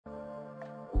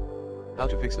How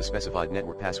to fix the specified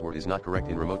network password is not correct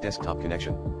in remote desktop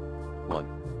connection.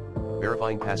 1.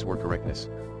 Verifying password correctness.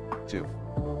 2.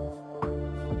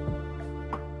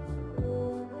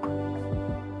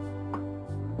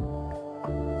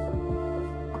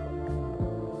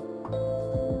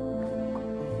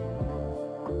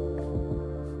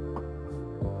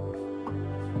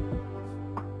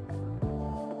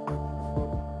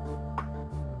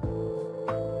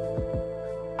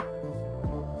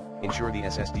 Ensure the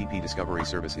SSDP discovery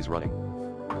service is running.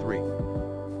 3.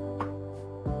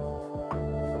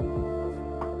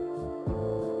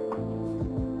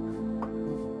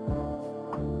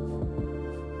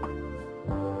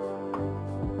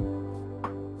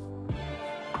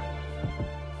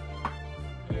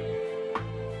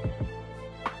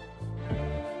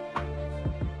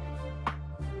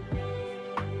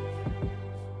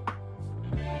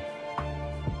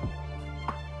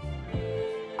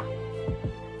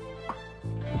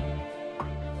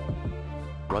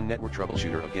 Run Network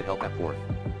Troubleshooter of GitHelp App 4.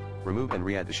 Remove and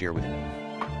re-add the share with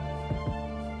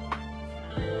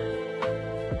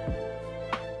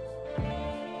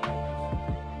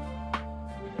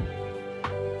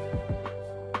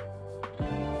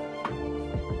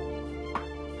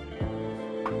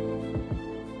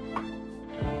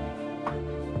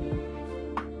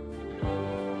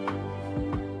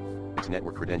its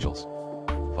network credentials.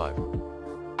 5.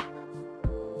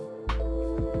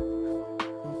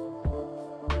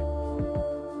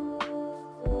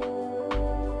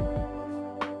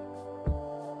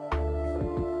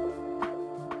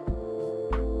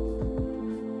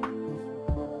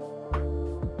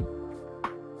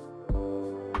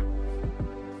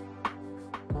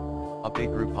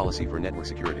 Update group policy for network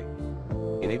security.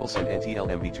 Enable send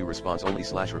NTLM-v2 response only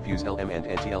 / refuse LM and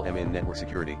NTLM in network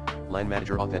security, LAN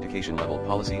manager authentication level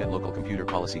policy at local computer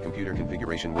policy computer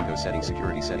configuration Windows settings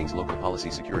security settings local policy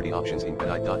security options in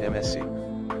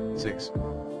PDI.MSC. 6.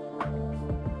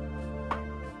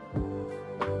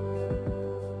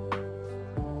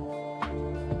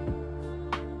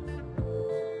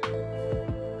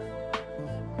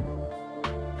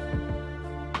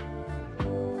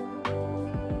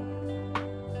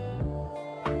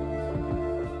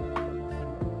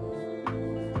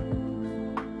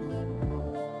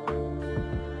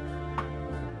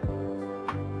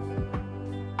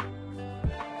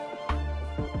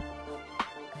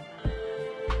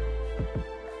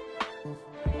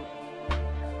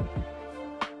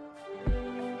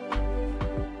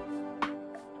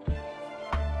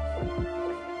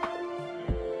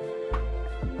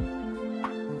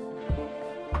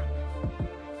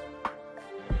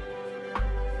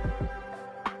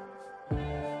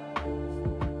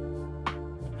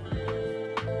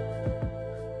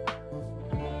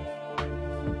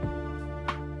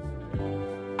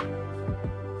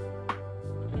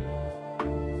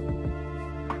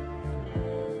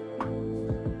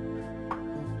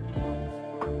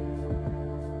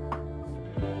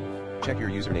 Check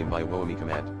your username via WOAMI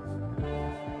command.